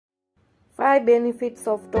5 benefits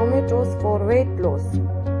of tomatoes for weight loss.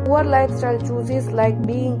 Poor lifestyle choices like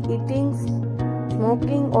eating,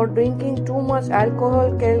 smoking or drinking too much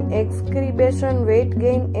alcohol can exacerbate weight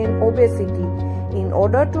gain and obesity. In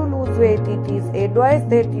order to lose weight, it is advised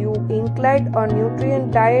that you include a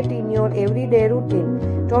nutrient diet in your everyday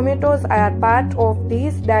routine. Tomatoes are part of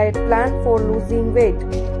this diet plan for losing weight.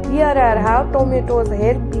 Here are how tomatoes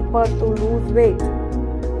help people to lose weight.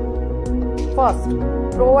 First,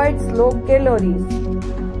 provides low calories.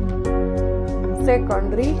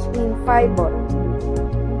 Second, rich in fiber.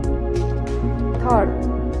 Third,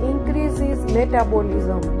 increases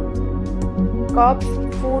metabolism. Curbs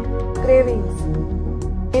food cravings.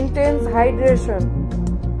 Maintains hydration.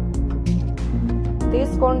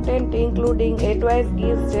 This content, including advice,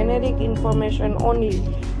 gives generic information only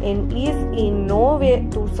and is in no way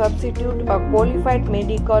to substitute a qualified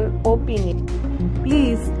medical opinion.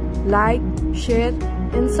 Please like, share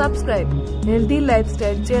and subscribe Healthy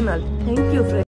Lifestyle channel. Thank you friends.